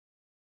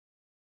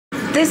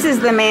This is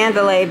the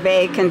Mandalay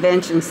Bay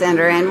Convention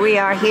Center, and we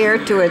are here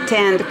to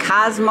attend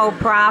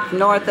Cosmoprof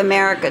North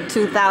America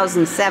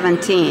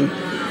 2017.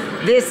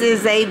 This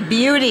is a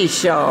beauty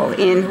show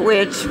in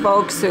which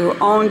folks who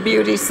own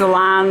beauty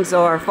salons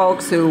or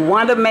folks who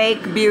want to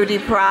make beauty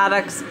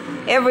products,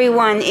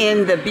 everyone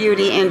in the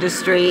beauty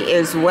industry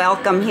is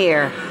welcome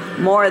here.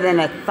 More than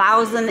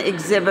 1,000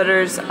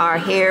 exhibitors are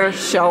here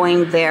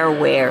showing their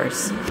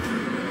wares.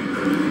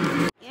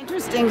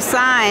 Interesting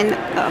sign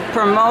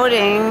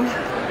promoting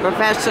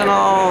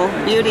Professional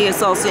Beauty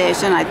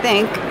Association, I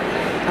think,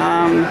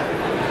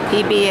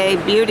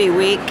 PBA Beauty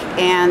Week,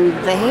 and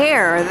the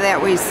hair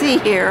that we see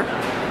here,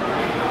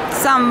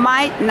 some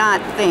might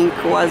not think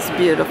was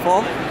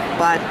beautiful,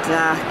 but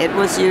it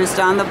was used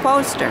on the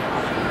poster.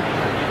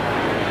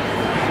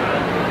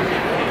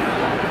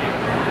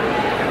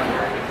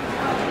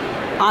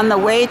 On the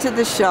way to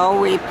the show,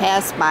 we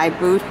passed by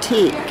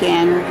Boutique,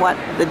 and what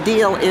the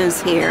deal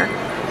is here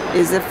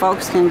is that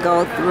folks can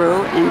go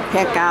through and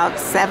pick out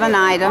 7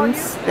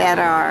 items that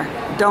are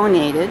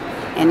donated,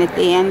 and at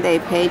the end they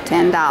pay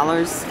 $10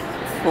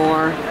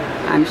 for,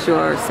 I'm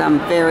sure, some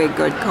very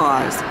good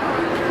cause.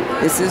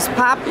 This is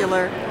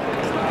popular,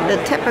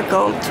 the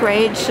typical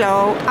trade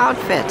show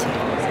outfit: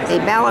 a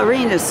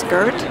ballerina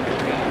skirt,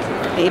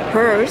 a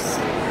purse,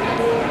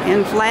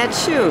 and flat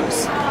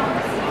shoes.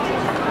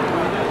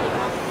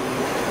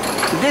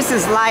 This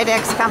is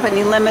Lidex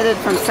Company Limited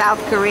from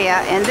South Korea,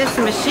 and this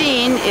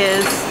machine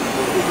is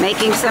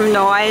making some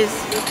noise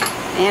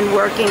and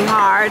working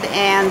hard,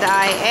 and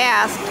I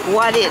asked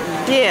what it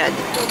did,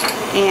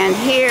 and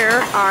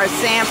here are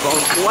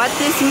samples. What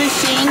this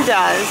machine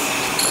does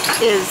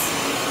is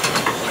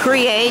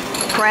create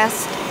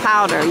pressed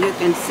powder. You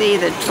can see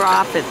the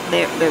trough,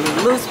 the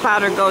loose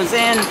powder goes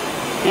in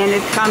and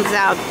it comes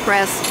out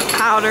pressed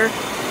powder.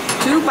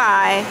 To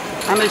buy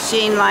a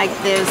machine like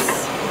this,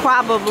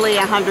 probably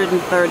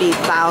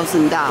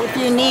 $130,000. If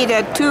you need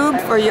a tube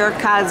for your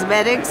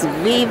cosmetics,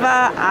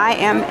 Viva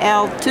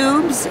IML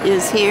Tubes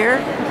is here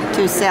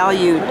to sell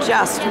you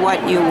just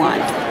what you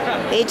want.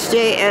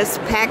 HJS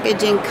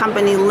Packaging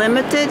Company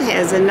Limited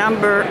has a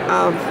number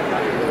of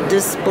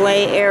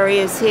display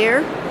areas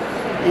here,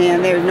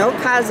 and there's no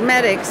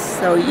cosmetics,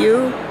 so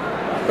you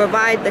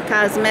provide the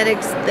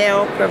cosmetics,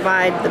 they'll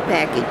provide the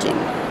packaging.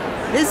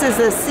 This is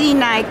a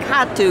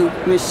Sinaikatu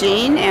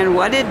machine, and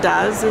what it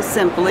does is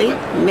simply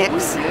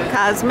mix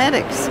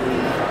cosmetics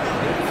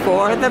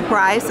for the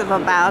price of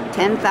about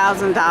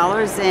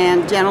 $10,000.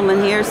 And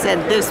gentleman here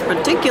said this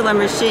particular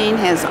machine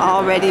has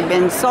already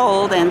been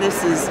sold, and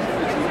this is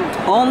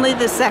only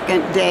the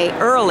second day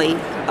early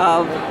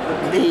of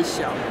the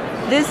show.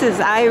 This is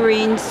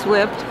Irene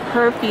Swift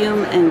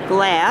Perfume and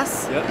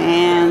Glass,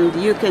 and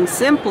you can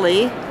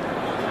simply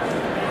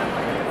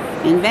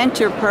invent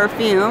your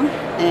perfume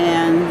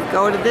and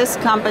go to this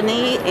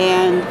company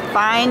and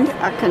find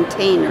a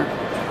container.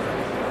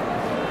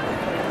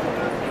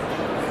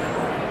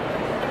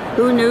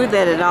 Who knew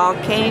that it all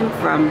came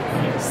from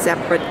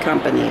separate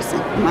companies?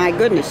 My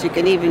goodness, you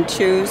can even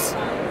choose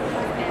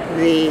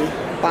the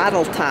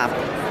bottle top.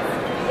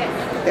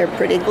 They're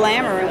pretty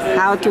glamorous.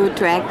 How to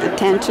attract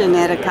attention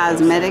at a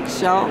cosmetics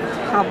show?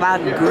 How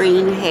about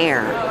green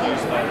hair?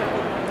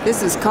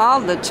 This is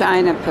called the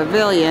China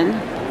Pavilion.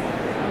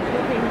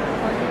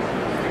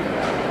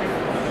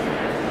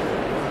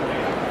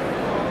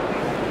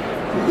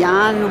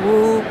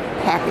 Yanwu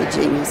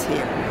Packaging is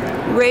here.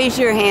 Raise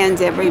your hands,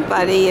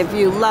 everybody, if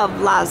you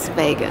love Las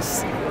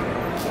Vegas.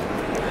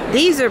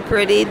 These are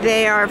pretty.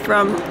 They are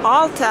from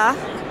Alta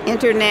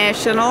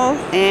International,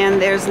 and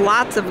there's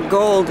lots of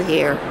gold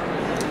here.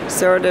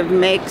 Sort of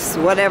makes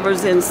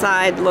whatever's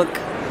inside look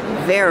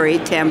very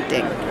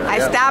tempting. I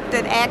stopped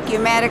at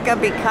Acumatica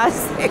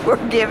because they were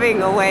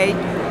giving away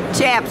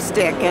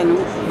chapstick, and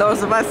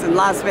those of us in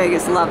Las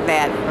Vegas love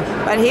that.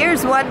 But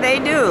here's what they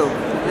do.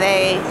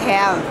 They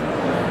have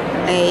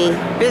a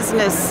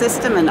business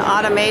system, an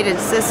automated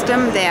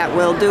system that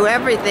will do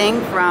everything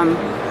from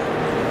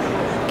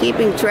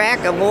keeping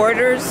track of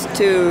orders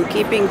to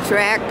keeping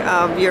track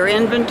of your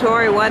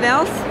inventory. What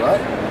else?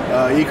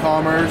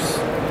 E-commerce,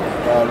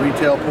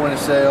 retail point of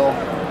sale,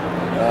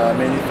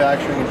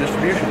 manufacturing and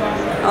distribution.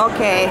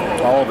 Okay.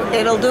 All of it.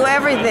 It'll do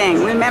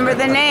everything. Remember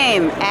the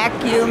name,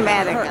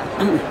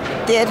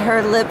 Acumatica. Did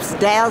her lips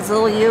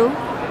dazzle you?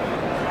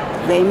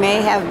 They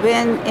may have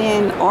been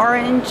in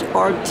orange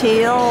or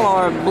teal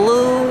or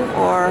blue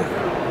or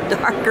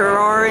darker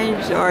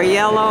orange or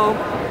yellow,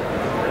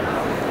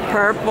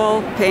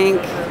 purple,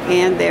 pink,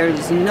 and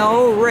there's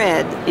no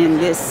red in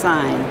this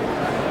sign.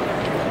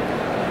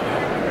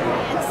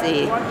 Let's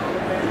see.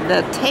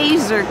 The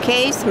Taser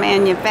Case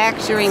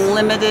Manufacturing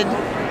Limited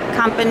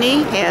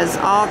Company has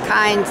all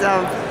kinds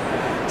of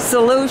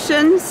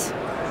solutions.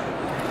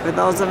 For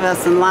those of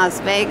us in Las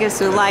Vegas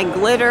who like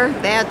glitter,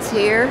 that's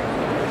here.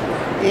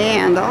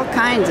 And all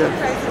kinds of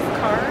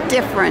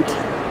different,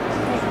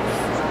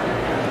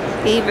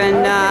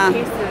 even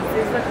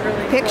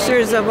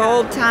pictures of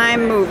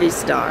old-time movie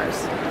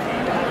stars.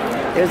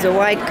 There's a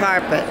white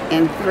carpet,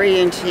 and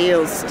 3-inch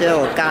heels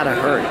still gotta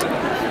hurt.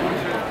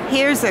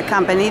 Here's a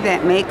company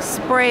that makes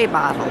spray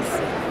bottles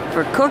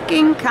for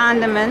cooking,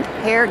 condiment,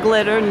 hair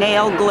glitter,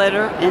 nail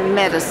glitter, and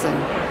medicine.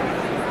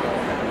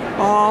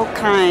 All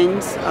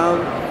kinds of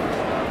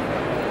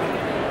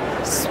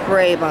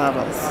spray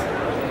bottles.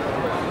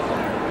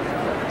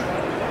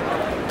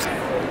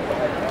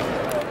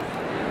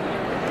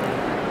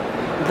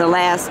 The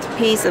last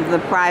piece of the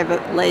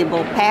private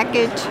label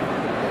package,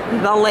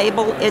 the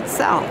label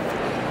itself.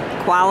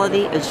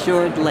 Quality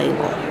assured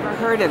label. Never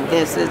heard of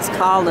this. It's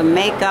called a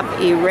makeup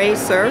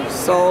eraser,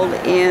 sold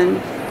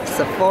in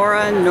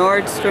Sephora,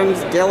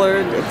 Nordstrom's,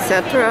 Dillard,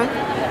 etc.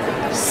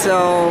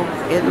 So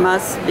it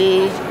must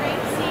be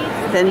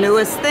the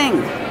newest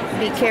thing.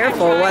 Be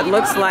careful, what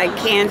looks like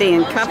candy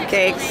and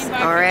cupcakes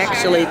are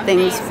actually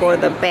things for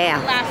the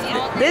bath.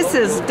 This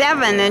is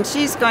Devin, and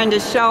she's going to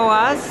show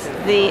us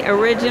the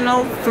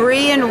original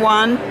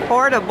 3-in-1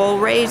 portable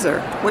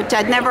razor, which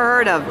I'd never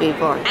heard of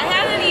before. I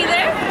haven't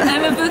either.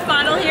 I'm a booth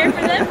model here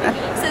for them.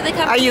 So the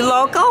company, are you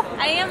local?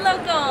 I am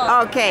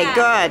local. Okay, yeah.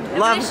 good.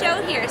 I'm on a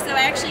show here, so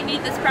I actually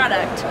need this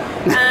product.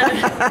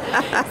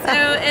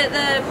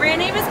 The brand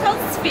name is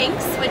called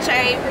Sphinx, which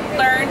I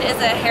learned is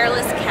a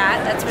hairless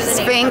cat. That's where the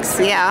name Sphinx, comes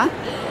from. yeah.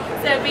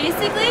 So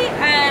basically,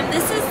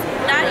 this is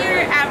not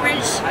your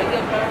average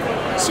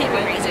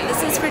shaving razor.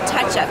 This is for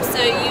touch-up.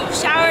 So you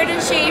showered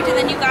and shaved, and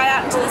then you got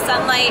out into the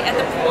sunlight at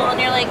the pool,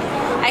 and you're like,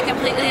 I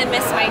completely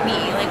missed my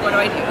knee. Like, what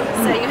do I do?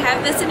 So you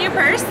have this in your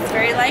purse. It's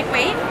very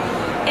lightweight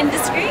and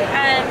discreet.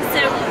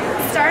 So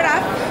start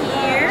off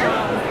here.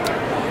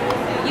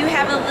 You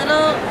have a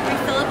little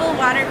refillable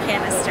water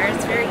canister.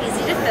 It's very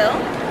easy to fill.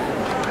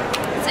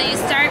 So you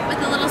start with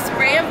a little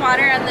spray of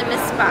water on the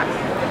mist spot.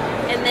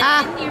 And then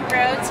you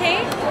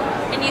rotate,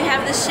 and you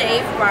have the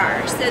shave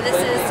bar. So this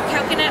is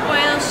coconut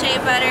oil, shea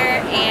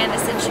butter, and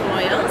essential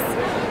oils.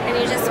 And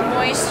you just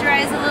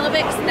moisturize a little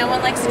bit because no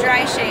one likes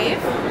dry shave.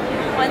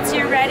 Once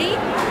you're ready,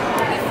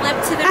 you flip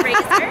to the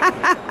razor.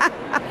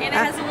 And it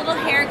has a little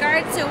hair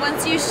guard, so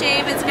once you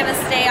shave, it's going to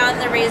stay on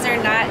the razor,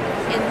 not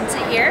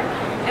into here.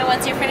 And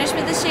once you're finished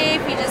with the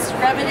shave, you just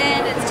rub it in.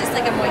 It's just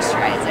like a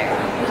moisturizer.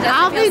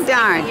 I'll be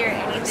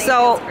darned.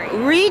 So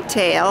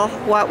retail,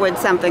 what would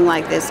something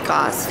like this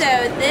cost?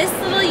 So this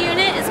little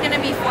unit is going to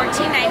be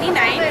 $14.99,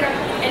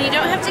 and you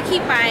don't have to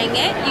keep buying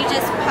it. You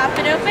just pop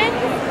it open,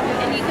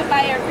 and you can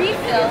buy a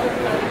refill,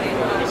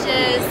 which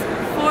is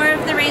 4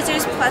 of the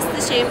razors plus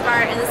the shave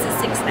bar, and this is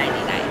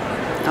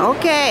 $6.99.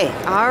 Okay,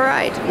 all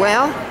right.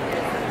 Well,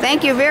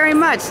 thank you very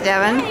much,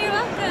 Devin. Yeah, you're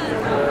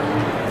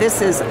welcome.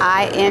 This is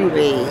I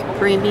Envy,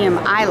 premium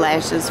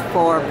eyelashes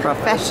for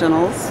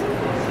professionals,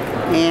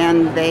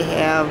 and they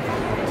have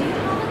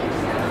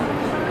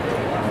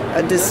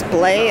a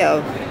display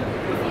of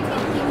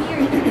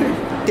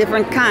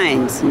different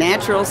kinds,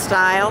 natural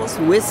styles,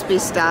 wispy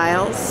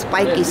styles,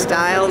 spiky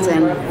styles,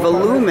 and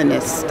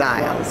voluminous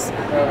styles.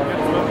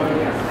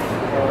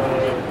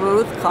 A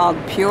booth called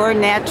Pure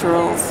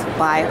Naturals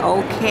by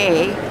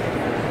OK,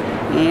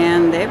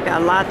 and they've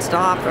got lots to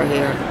offer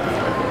here.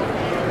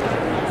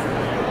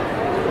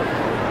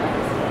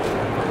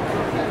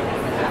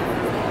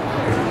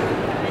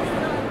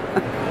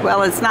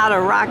 Well, it's not a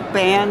rock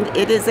band,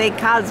 it is a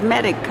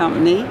cosmetic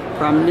company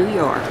from New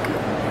York.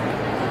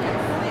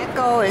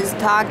 Echo is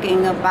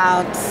talking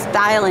about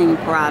styling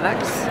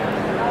products,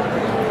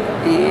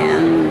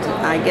 and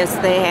I guess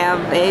they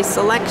have a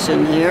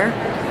selection here.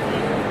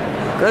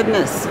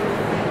 Goodness,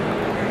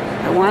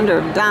 I wonder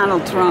if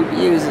Donald Trump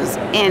uses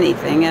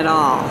anything at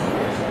all.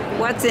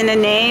 What's in a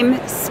name?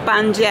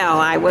 Spongel.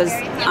 I was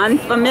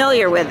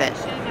unfamiliar with it,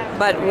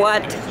 but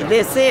what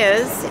this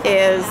is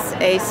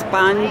a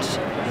sponge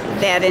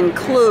that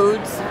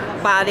includes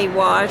body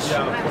wash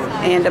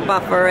and a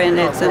buffer, and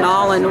it's an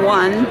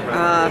all-in-one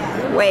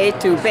way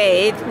to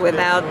bathe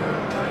without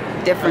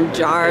different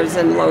jars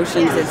and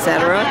lotions,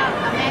 etc.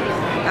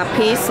 A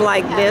piece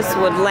like this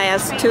would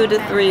last 2 to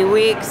 3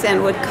 weeks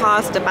and would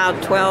cost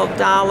about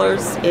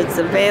 $12. It's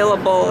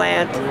available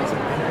at,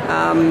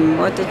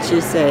 what did she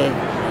say?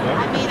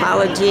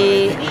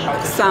 Apology,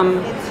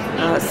 some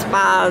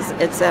spas,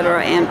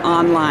 etc., and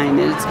online.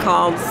 And it's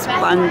called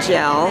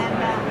Spongel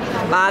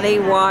Body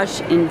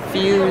Wash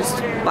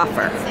Infused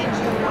Buffer.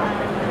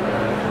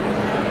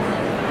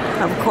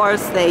 Of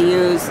course, they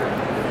use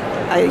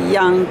a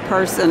young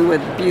person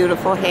with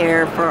beautiful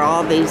hair for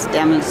all these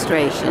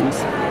demonstrations.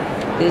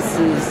 This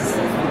is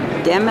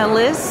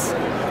Demilis,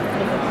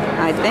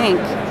 I think,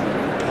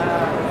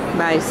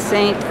 by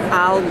St.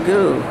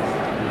 Algu.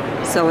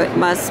 So it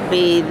must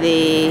be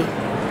the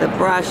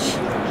brush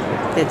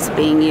that's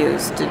being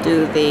used to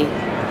do the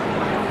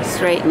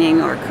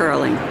straightening or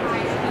curling.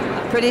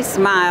 A pretty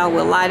smile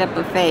will light up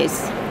a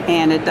face,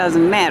 and it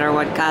doesn't matter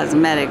what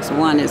cosmetics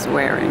one is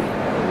wearing.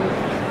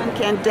 One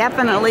can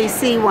definitely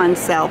see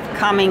oneself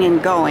coming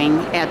and going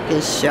at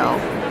this show.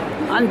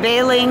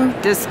 Unveiling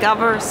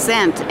Discover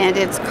Scent, and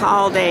it's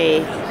called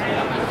a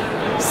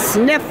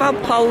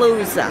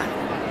Sniffapalooza.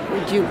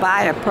 Would you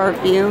buy a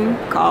perfume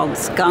called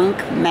Skunk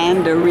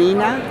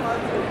Mandarina?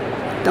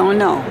 Don't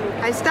know.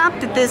 I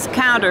stopped at this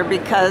counter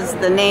because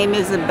the name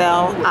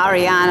Isabel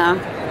Ariana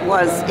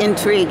was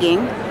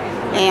intriguing,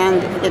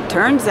 And it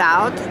turns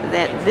out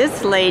that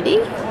this lady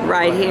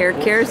right here,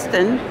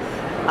 Kirsten,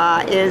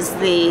 is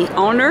the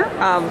owner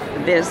of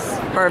this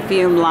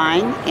perfume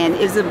line, and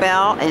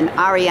Isabel and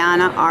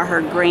Ariana are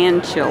her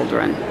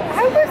grandchildren.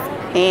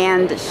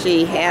 And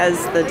she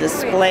has the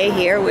display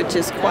here, which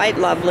is quite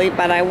lovely,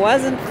 but I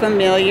wasn't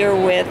familiar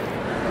with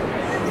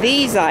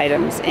these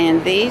items,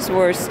 and these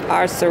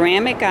are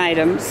ceramic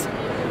items,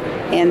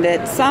 and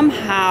that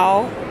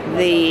somehow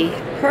the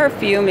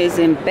perfume is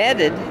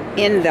embedded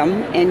in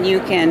them, and you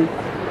can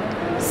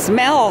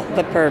smell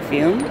the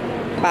perfume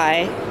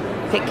by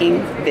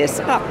picking this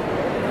up.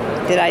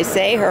 Did I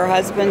say her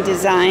husband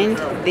designed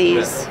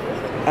these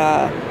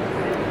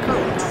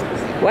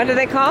what are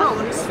they called?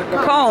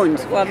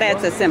 Cones. Well,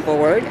 that's a simple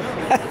word.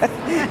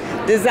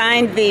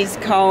 Designed these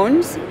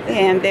cones,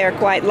 and they're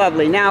quite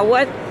lovely. Now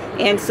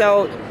and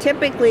so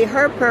typically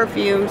her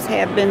perfumes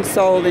have been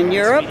sold in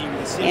Europe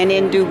and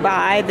in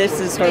Dubai. This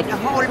is her... In the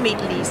whole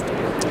Middle East.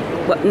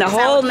 In the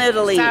whole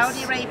Middle East.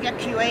 Saudi Arabia,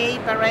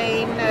 Kuwait,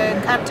 Bahrain,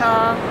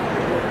 Qatar.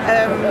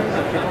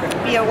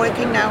 We are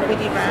working now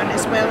with Iran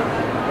as well.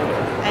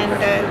 And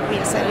we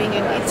are selling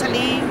in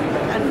Italy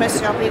and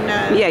most up in...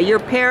 yeah, you're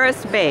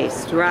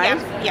Paris-based, right?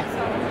 Yeah.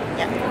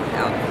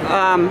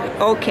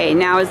 Okay,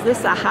 now is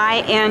this a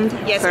high-end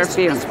perfume? Yes,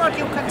 it's what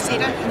you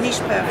consider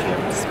niche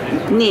perfumes.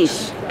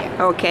 Niche,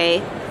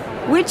 okay.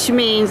 Which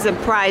means a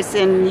price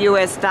in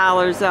US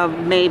dollars of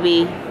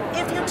maybe...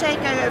 If you take,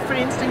 for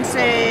instance,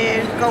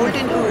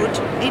 golden oud,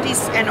 it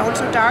is, and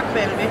also dark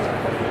velvet,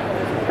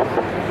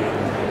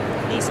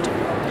 these two,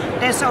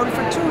 they're sold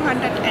for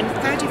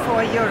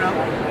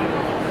 €234.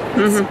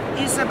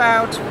 It's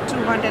about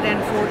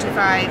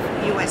 245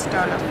 US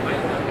dollars.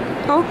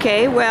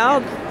 Okay,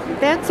 well,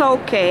 that's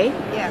okay.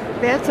 Yeah.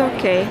 That's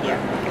okay. Yeah.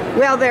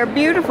 Well, they're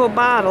beautiful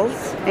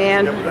bottles,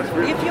 and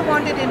if you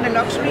want it in the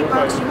luxury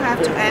box, you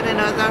have to add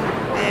another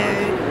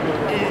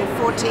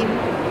 $14.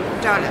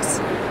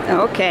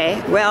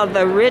 okay. Well,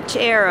 the rich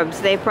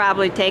Arabs, they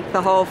probably take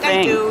the whole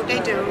thing. They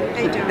do.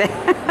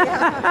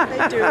 Yeah,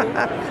 they do.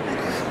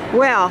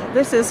 Well,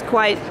 this is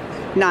quite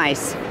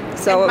nice.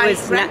 So and it my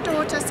was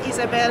granddaughters,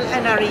 Isabel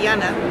and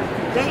Ariana,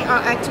 they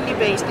are actually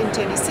based in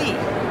Tennessee.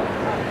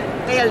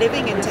 They are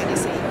living in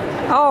Tennessee.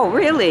 Oh,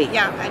 really?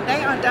 Yeah, and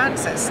they are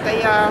dancers.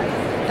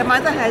 The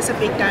mother has a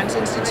big dance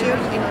institute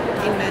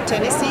in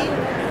Tennessee,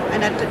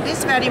 and at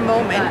this very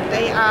moment,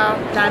 they are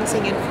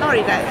dancing in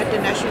Florida at the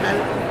national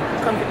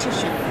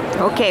competition.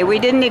 Okay, we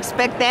didn't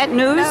expect that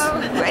news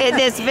in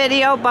this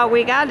video, but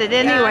we got it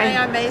anyway.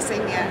 Yeah,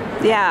 amazing, yeah.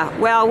 Yeah,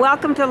 well,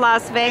 welcome to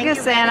Las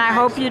Vegas, and I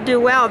hope you do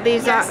well.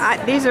 These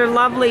are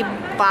lovely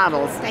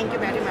bottles. Thank you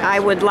very much. I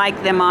would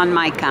like them on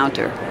my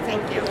counter.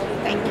 Thank you.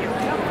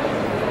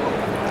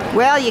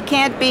 Well, you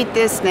can't beat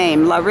this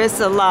name,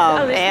 Larissa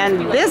Love.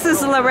 And this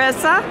is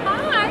Larissa.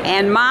 Hi.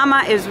 And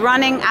Mama is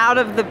running out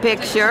of the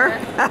picture.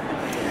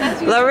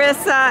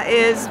 Larissa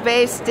is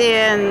based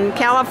in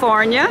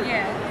California.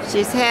 Yes.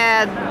 She's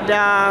had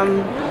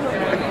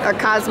a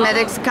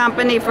cosmetics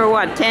company for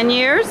what, 10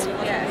 years?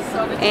 Yes.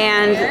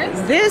 And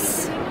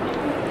this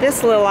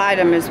little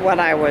item is what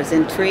I was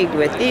intrigued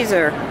with. These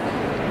are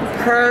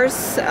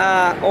purse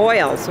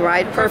oils,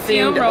 right?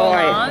 Perfumed oil.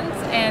 roll-ons,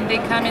 and they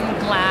come in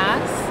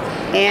glass.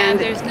 And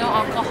there's no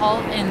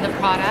alcohol in the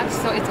product,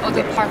 so it's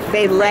also parfum.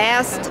 They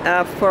last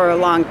for a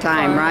long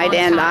time, right?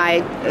 And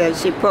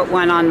she put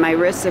one on my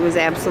wrist. It was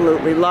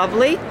absolutely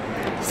lovely.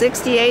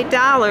 $68,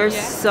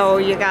 yes. So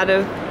you got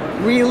to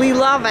really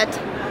love it.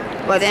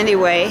 But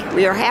anyway,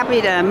 we are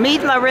happy to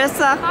meet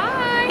Larissa.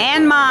 Hi.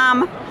 And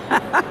Mom.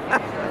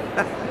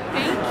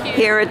 Thank you.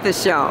 Here at the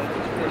show.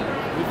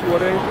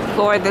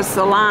 For the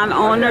salon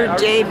owner,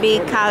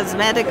 JB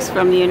Cosmetics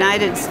from the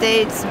United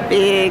States,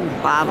 big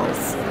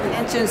bottles.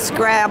 Mention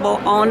Scrabble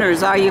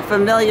owners, are you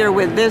familiar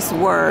with this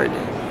word?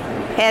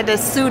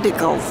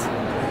 Pediceuticals.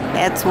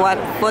 That's what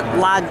Foot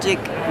Logic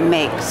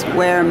makes,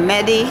 where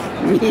Medi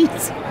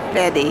meets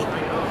Betty.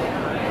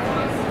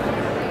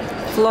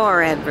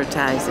 Floor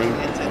advertising.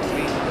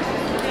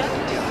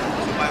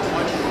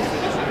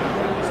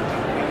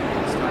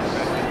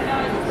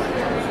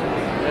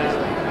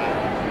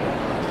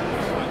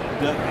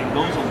 It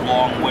goes a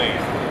long way.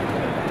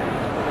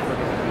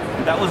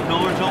 If that was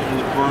Builder's Oak, it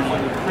would burn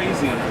like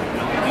crazy in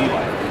LED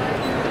light.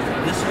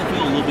 This will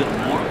feel a little bit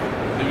more,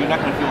 but you're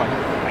not going to feel like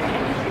I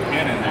can't use your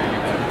hand in there.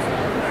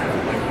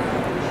 Like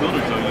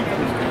Builder's Oak, you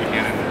can put your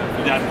hand in there.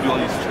 You got to do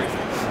all these tricks.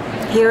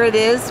 Here it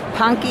is,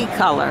 punky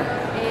color.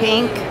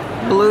 Pink,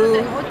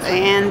 blue,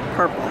 and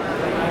purple.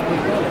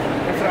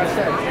 That's what I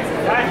said.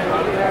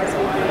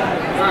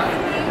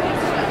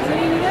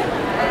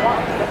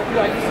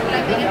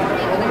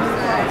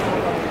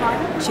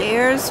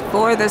 Chairs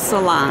for the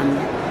salon.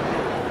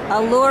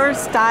 Allure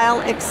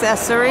style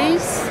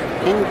accessories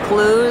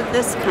include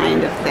this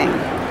kind of thing.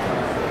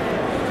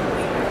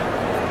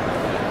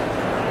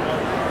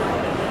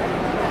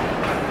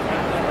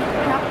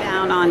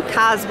 Down on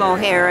Cosmo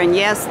hair, and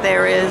yes,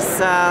 there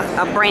is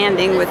a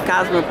branding with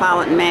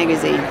Cosmopolitan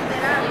magazine.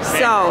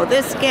 So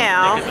this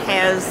gal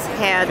has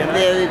had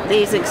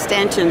these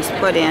extensions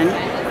put in.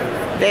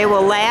 They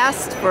will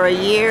last for a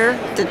year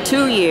to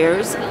 2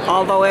 years,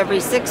 although every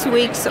 6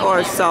 weeks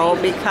or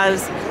so,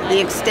 because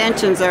the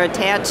extensions are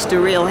attached to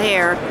real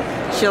hair,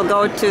 she'll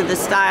go to the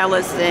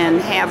stylist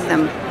and have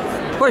them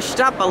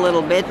pushed up a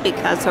little bit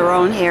because her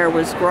own hair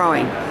was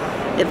growing.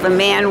 If a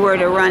man were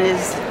to run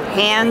his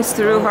hands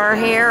through her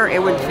hair,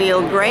 it would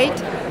feel great.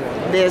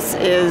 This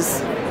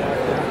is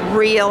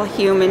real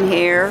human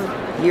hair,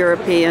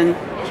 European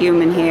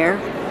human hair.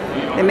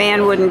 The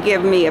man wouldn't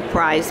give me a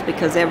price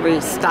because every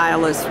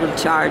stylist would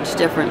charge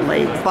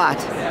differently, but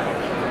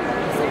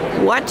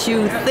what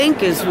you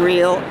think is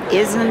real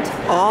isn't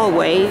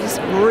always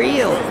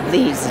real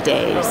these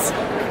days.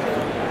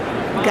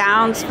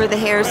 Gowns for the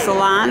hair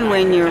salon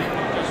when you're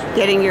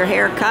getting your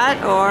hair cut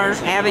or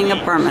having a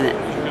permanent.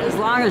 As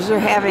long as you're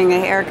having a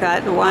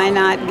haircut, why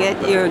not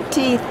get your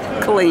teeth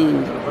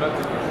cleaned?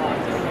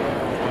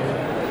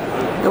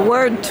 The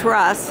word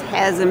truss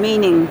has a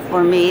meaning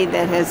for me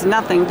that has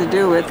nothing to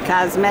do with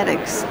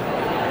cosmetics.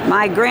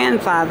 My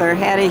grandfather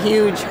had a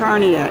huge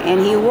hernia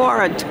and he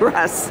wore a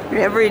truss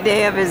every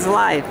day of his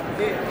life.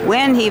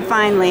 When he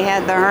finally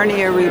had the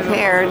hernia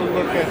repaired,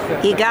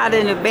 he got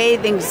in a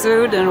bathing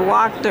suit and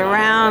walked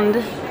around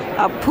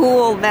a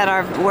pool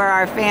where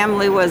our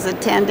family was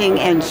attending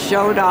and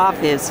showed off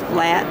his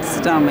flat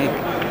stomach.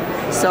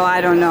 So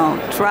I don't know,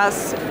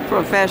 truss,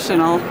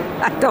 professional,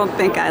 I don't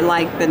think I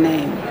like the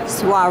name.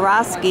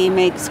 Swarovski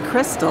makes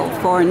crystal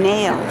for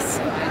nails.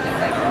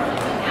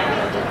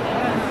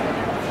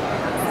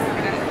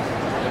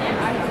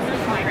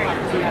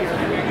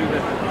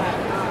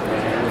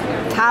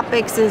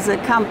 Topics is a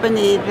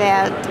company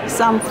that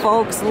some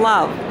folks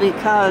love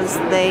because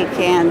they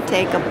can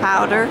take a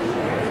powder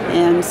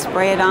and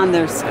spray it on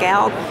their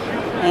scalp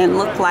and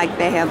look like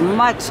they have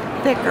much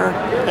thicker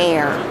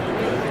hair.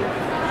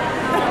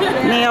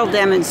 Nail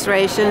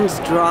demonstrations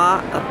draw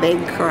a big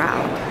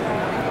crowd,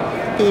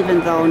 even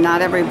though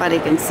not everybody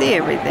can see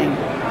everything.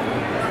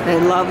 They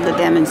love the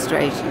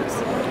demonstrations.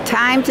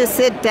 Time to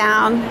sit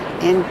down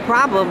and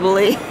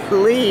probably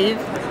leave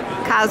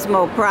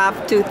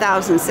Cosmoprof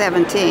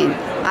 2017.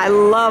 I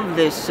love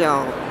this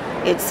show.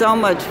 It's so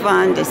much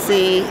fun to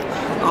see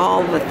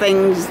all the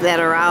things that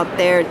are out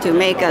there to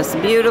make us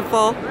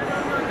beautiful.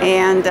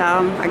 And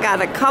I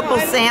got a couple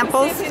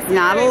samples,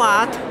 not a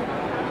lot,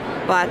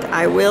 but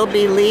I will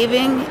be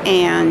leaving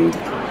and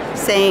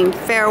saying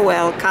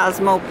farewell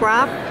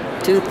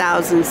Cosmoprof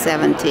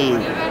 2017.